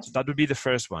 Yeah. So that would be the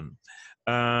first one.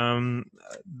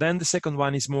 Then the second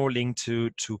one is more linked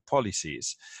to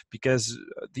policies, because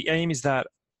the aim is that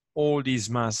all these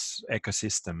MaaS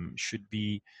ecosystem should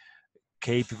be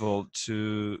capable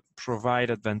to provide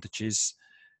advantages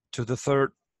to the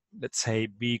third, let's say,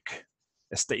 big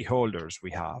stakeholders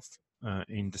we have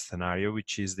in the scenario,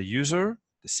 which is the user,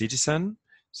 the citizen,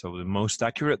 so the most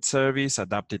accurate service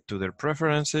adapted to their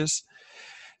preferences,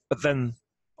 but then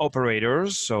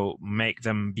operators, so make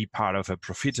them be part of a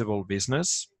profitable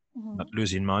business, not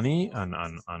losing money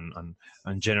and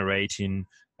generating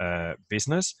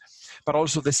business, but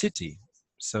also the city,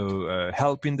 so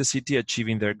helping the city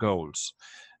achieving their goals.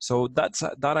 So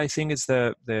that I think is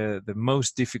the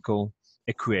most difficult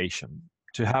equation,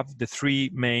 to have the three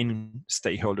main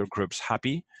stakeholder groups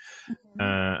happy,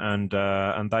 and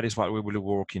that is what we will be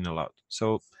working a lot.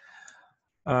 So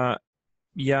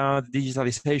yeah,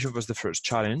 digitalization was the first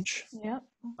challenge. Yeah.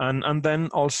 And then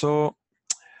also,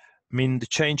 I mean, the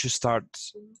change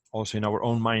starts also in our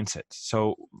own mindset.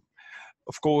 So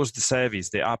of course the service,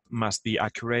 the app must be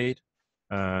accurate,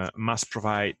 must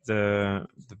provide the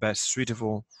best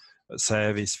suitable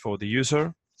service for the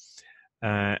user,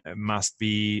 must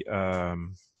be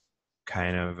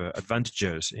kind of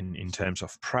advantageous in terms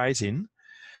of pricing,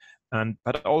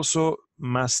 but also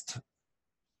must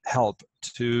help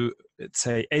to, let's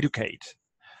say, educate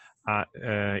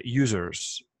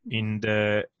users in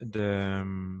the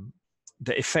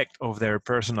effect of their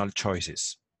personal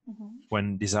choices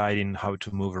when deciding how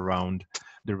to move around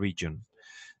the region.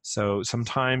 So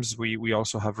sometimes we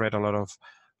also have read a lot of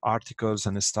articles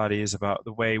and studies about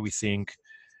the way we think,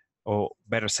 or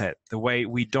better said, the way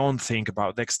we don't think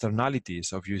about the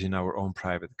externalities of using our own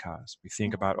private cars. We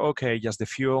think about, okay, just the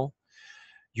fuel,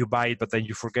 you buy it, but then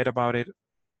you forget about it,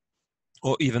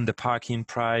 or even the parking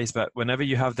price. But whenever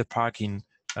you have the parking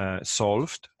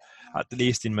solved, at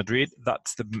least in Madrid,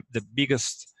 that's the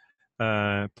biggest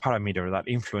parameter that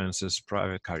influences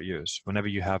private car use. Whenever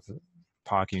you have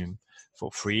parking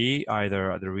for free,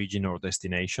 either at the region or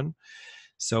destination.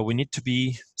 So we need to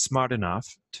be smart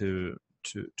enough to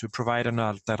provide an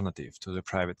alternative to the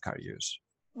private car use.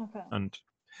 Okay. And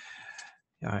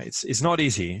yeah, it's not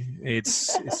easy.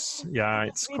 It's yeah,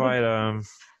 it's quite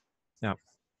yeah.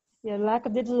 Yeah, lack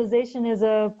of digitalization is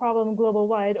a problem global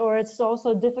wide, or it's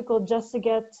also difficult just to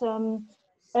get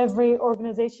every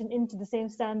organization into the same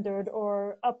standard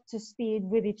or up to speed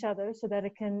with each other so that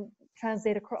it can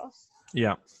translate across.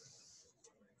 Yeah.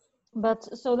 But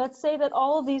so let's say that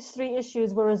all of these three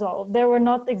issues were resolved. They were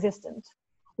not existent.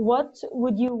 What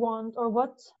would you want, or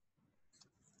what,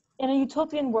 in a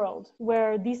utopian world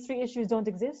where these three issues don't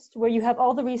exist, where you have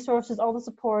all the resources, all the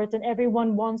support, and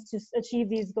everyone wants to achieve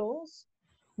these goals,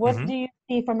 what do you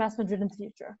see for MaaS Madrid in the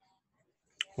future?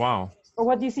 Wow. Or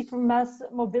what do you see for MaaS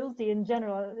mobility in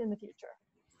general in the future?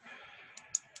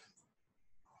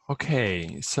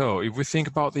 Okay, so if we think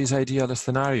about this ideal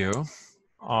scenario,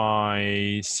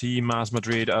 I see MaaS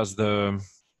Madrid as the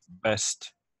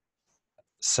best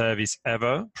service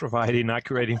ever, providing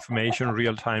accurate information,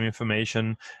 real-time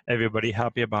information, everybody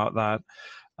happy about that.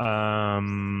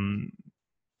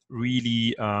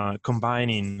 Really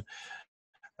combining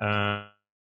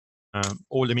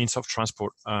all the means of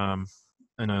transport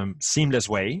in a seamless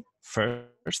way.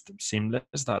 First,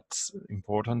 seamless, that's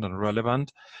important and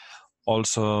relevant.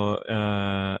 Also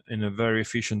in a very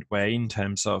efficient way in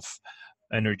terms of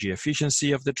energy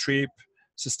efficiency of the trip,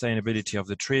 sustainability of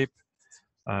the trip,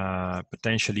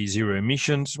 potentially zero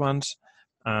emissions ones,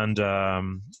 and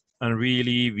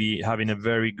really we having a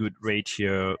very good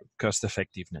ratio cost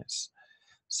effectiveness.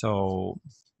 So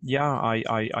yeah,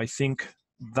 I think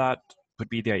that would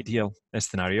be the ideal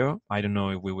scenario. I don't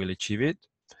know if we will achieve it,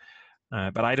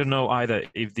 but I don't know either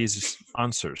if this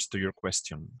answers to your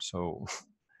question. So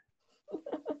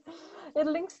It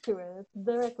links to it,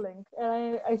 direct link.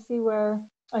 And I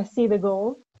see the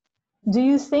goal. Do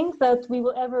you think that we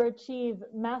will ever achieve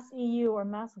MaaS EU or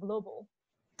MaaS Global?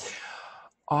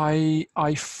 I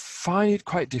find it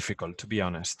quite difficult, to be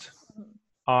honest.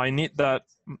 We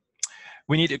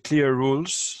need clear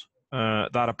rules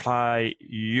that apply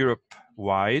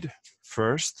Europe-wide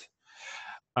first,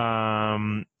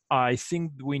 I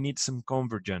think we need some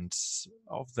convergence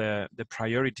of the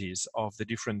priorities of the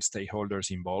different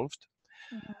stakeholders involved.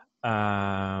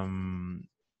 And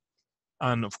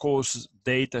of course,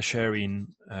 data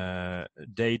sharing,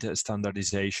 data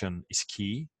standardization is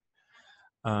key.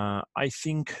 I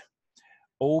think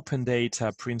open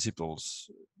data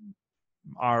principles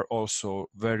are also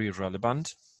very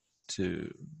relevant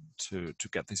to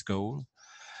get this goal.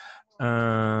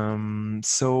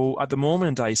 So at the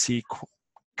moment, I see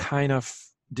kind of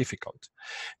difficult,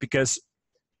 because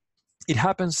it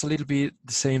happens a little bit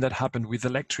the same that happened with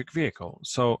electric vehicle.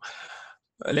 So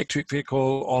electric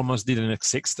vehicle almost didn't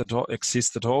exist at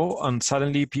all, and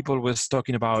suddenly people was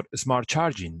talking about smart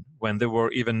charging when there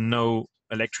were even no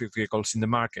electric vehicles in the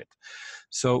market.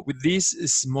 So with this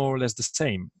is more or less the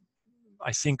same.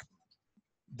 I think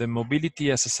the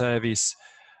mobility as a service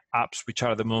apps, which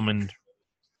are at the moment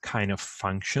kind of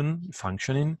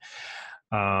functioning,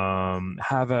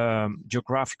 have a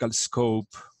geographical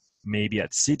scope maybe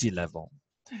at city level.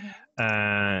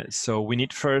 So we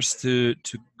need first to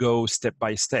go step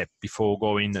by step before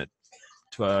going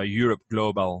to a Europe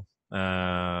global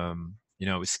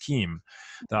scheme.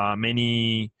 There are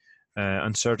many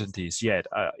uncertainties yet,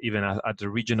 even at the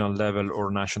regional level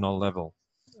or national level,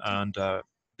 and the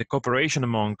cooperation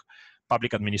among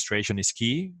public administration is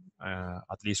key,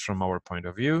 at least from our point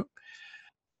of view.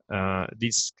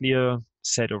 This clear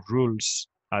set of rules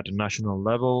at the national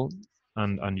level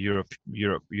and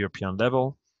European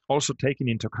level, also taking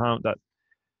into account that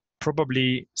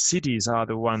probably cities are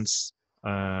the ones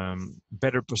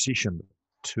better positioned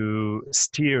to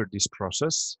steer this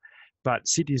process, but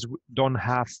cities don't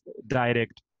have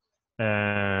direct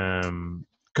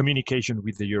communication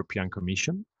with the European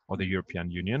Commission or the European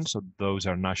Union. So those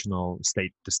are the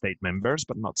state members,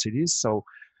 but not cities. So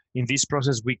in this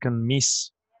process, we can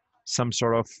miss some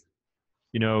sort of,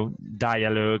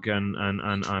 dialogue and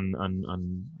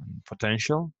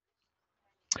potential.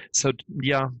 So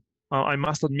yeah, I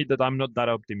must admit that I'm not that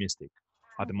optimistic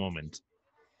at the moment.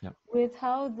 Yeah. With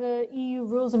how the EU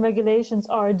rules and regulations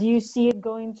are, do you see it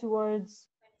going towards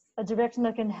a direction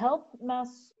that can help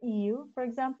MaaS EU, for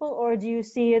example, or do you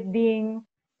see it being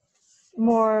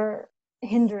more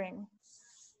hindering?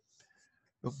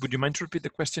 Would you mind to repeat the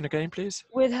question again, please?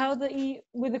 With how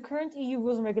with the current EU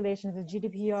rules and regulations, the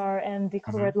GDPR and the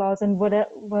copyright laws and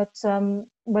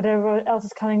whatever else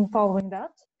is coming following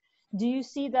that, do you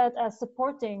see that as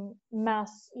supporting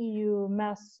MaaS EU,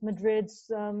 MaaS Madrid,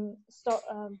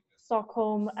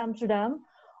 Stockholm, Amsterdam,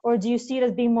 or do you see it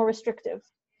as being more restrictive?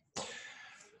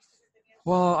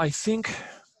 Well, I think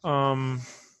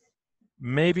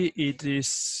maybe it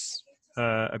is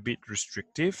a bit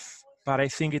restrictive, but I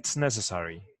think it's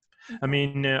necessary. I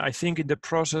mean, I think in the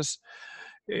process,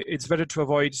 it's better to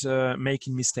avoid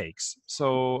making mistakes.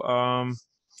 So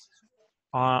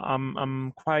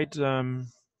I'm quite,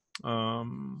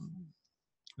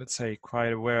 let's say,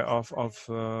 quite aware of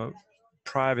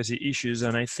privacy issues,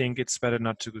 and I think it's better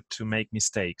not to make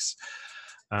mistakes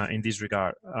in this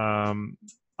regard.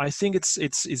 I think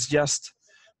it's just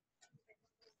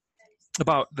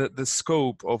about the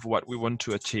scope of what we want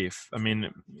to achieve. I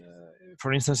mean,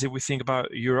 for instance, if we think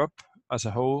about Europe as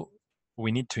a whole,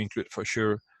 we need to include for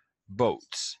sure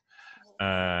boats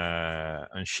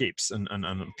and ships and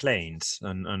planes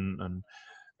and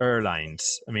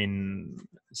airlines. I mean,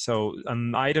 so,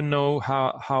 and I don't know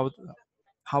how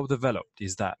developed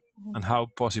is that and how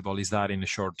possible is that in the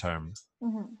short term.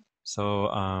 So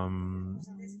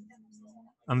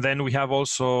and then we have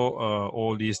also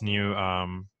all these new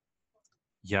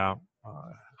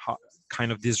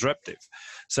kind of disruptive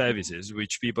services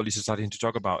which people is starting to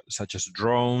talk about, such as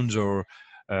drones or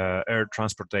air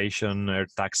transportation, air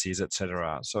taxis,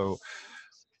 etc. So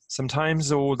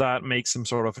sometimes all that makes some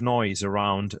sort of noise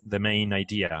around the main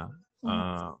idea.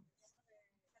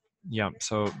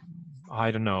 So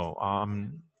I don't know.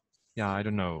 I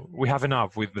don't know. We have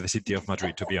enough with the city of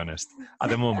Madrid, to be honest, at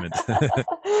the moment.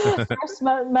 First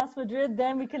MaaS Madrid,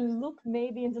 then we can look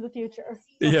maybe into the future.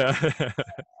 Yeah,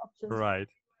 right.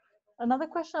 Another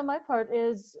question on my part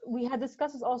is, we had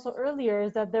discussed this also earlier,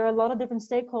 is that there are a lot of different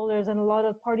stakeholders and a lot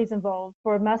of parties involved.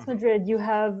 For MaaS Madrid, you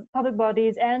have public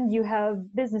bodies and you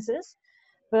have businesses.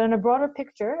 But in a broader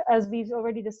picture, as we've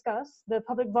already discussed, the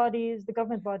public bodies, the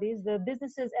government bodies, the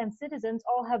businesses and citizens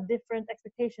all have different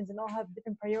expectations and all have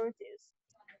different priorities.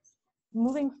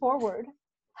 Moving forward,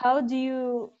 how do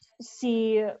you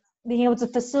see being able to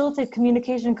facilitate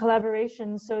communication and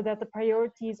collaboration so that the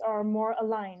priorities are more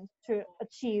aligned to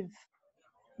achieve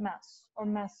MaaS or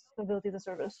MaaS Mobility as a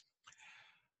Service?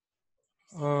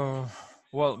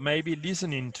 Well, maybe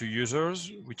listening to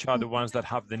users, which are the ones that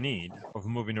have the need of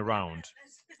moving around.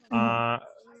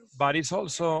 But it's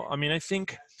also, I mean, I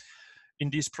think in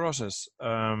this process,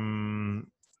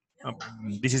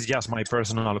 this is just my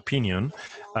personal opinion,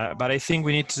 but I think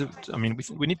we need to, I mean,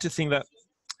 we need to think that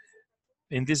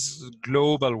in this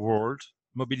global world,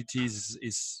 mobility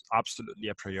is absolutely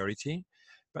a priority,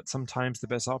 but sometimes the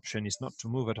best option is not to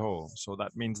move at all. So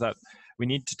that means that we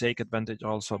need to take advantage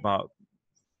also about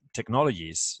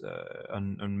technologies,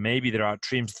 and maybe there are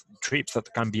trips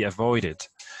that can be avoided.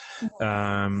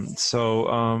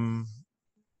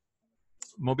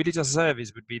 Mobility as a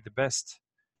service would be the best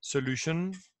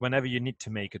solution whenever you need to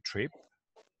make a trip,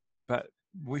 but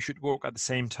we should work at the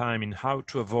same time in how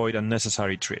to avoid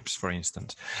unnecessary trips, for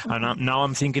instance. And now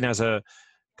I'm thinking as a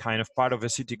kind of part of a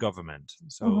city government.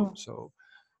 So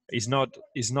it's not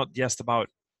just about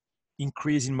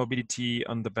increasing mobility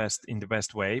in the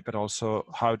best way, but also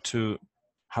how to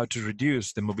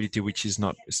reduce the mobility which is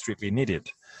not strictly needed.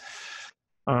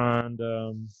 And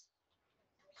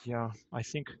I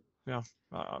think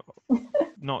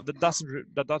no,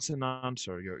 that doesn't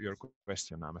answer your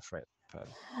question, I'm afraid. But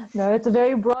no, it's a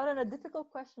very broad and a difficult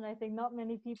question. I think not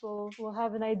many people will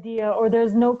have an idea, or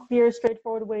there's no clear,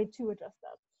 straightforward way to address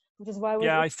that, which is why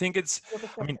I think it's,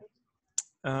 I mean,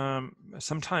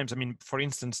 sometimes, I mean, for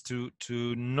instance, to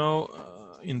know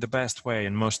in the best way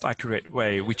and most accurate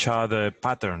way which are the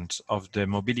patterns of the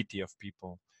mobility of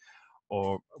people,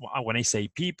 or when I say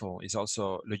people, it's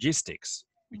also logistics,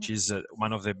 which is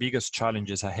one of the biggest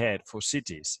challenges ahead for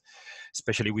cities,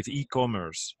 especially with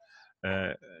e-commerce.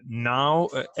 Now,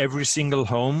 every single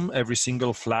home, every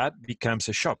single flat becomes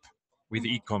a shop with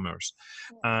e-commerce,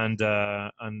 and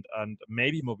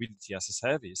maybe mobility as a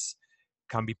service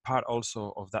can be part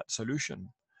also of that solution.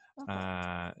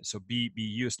 So be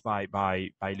used by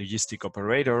logistic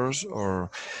operators, or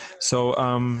so.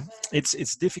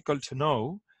 It's difficult to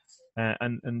know,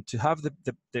 and to have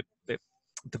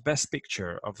the best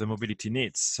picture of the mobility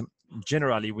needs.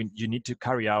 Generally, when you need to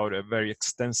carry out a very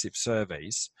extensive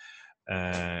surveys,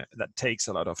 that takes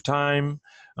a lot of time,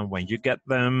 and when you get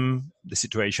them, the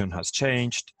situation has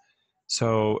changed.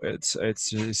 So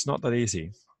it's not that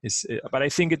easy. But I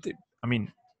think I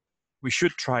mean, we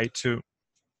should try to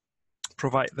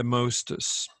provide the most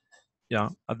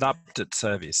adapted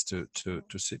service to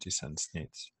citizens'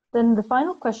 needs. Then the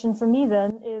final question for me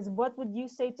then is, what would you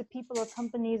say to people or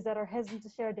companies that are hesitant to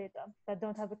share data, that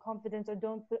don't have the confidence,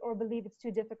 or believe it's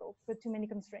too difficult with too many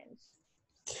constraints?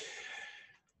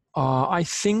 I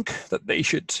think that they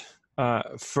should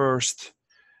first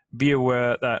be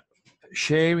aware that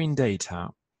sharing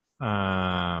data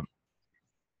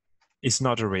is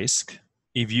not a risk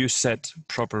if you set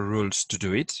proper rules to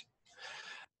do it,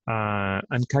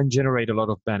 and can generate a lot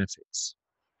of benefits.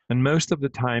 And most of the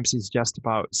times it's just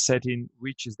about setting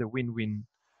which is the win-win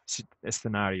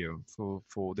scenario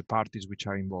for the parties which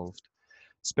are involved,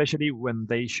 especially when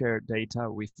they share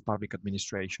data with public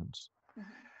administrations.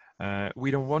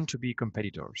 We don't want to be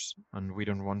competitors, and we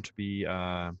don't want to be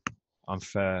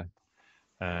unfair.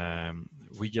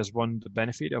 We just want the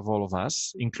benefit of all of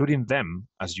us, including them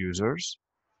as users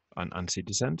and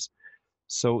citizens.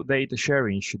 So data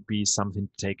sharing should be something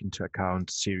to take into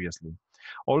account seriously.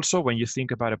 Also, when you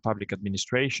think about a public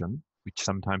administration, which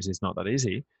sometimes is not that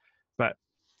easy, but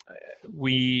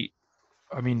we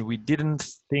didn't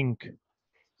think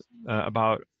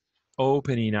about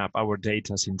opening up our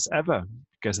data since ever,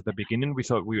 because at the beginning we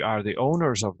thought we are the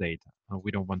owners of data and we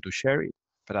don't want to share it.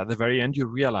 But at the very end, you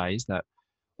realize that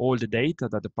all the data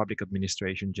that the public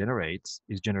administration generates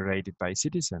is generated by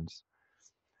citizens,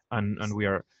 and we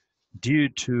are due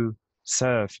to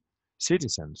serve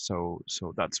citizens. So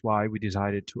that's why we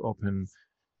decided to open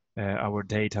our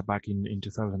data back in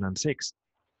 2006.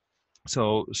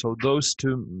 So those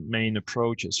two main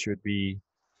approaches should be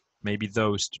maybe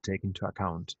those to take into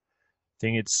account. I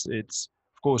think it's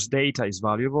of course data is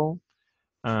valuable,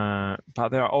 but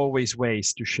there are always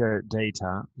ways to share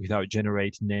data without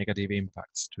generating negative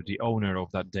impacts to the owner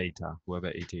of that data, whoever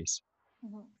it is.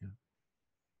 Yeah.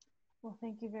 Well,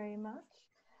 thank you very much.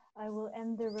 I will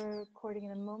end the recording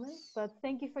in a moment, but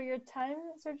thank you for your time,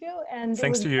 Sergio. And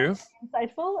thanks to you.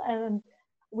 Insightful, and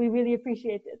we really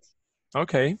appreciate it.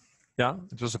 Okay. Yeah,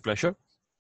 it was a pleasure.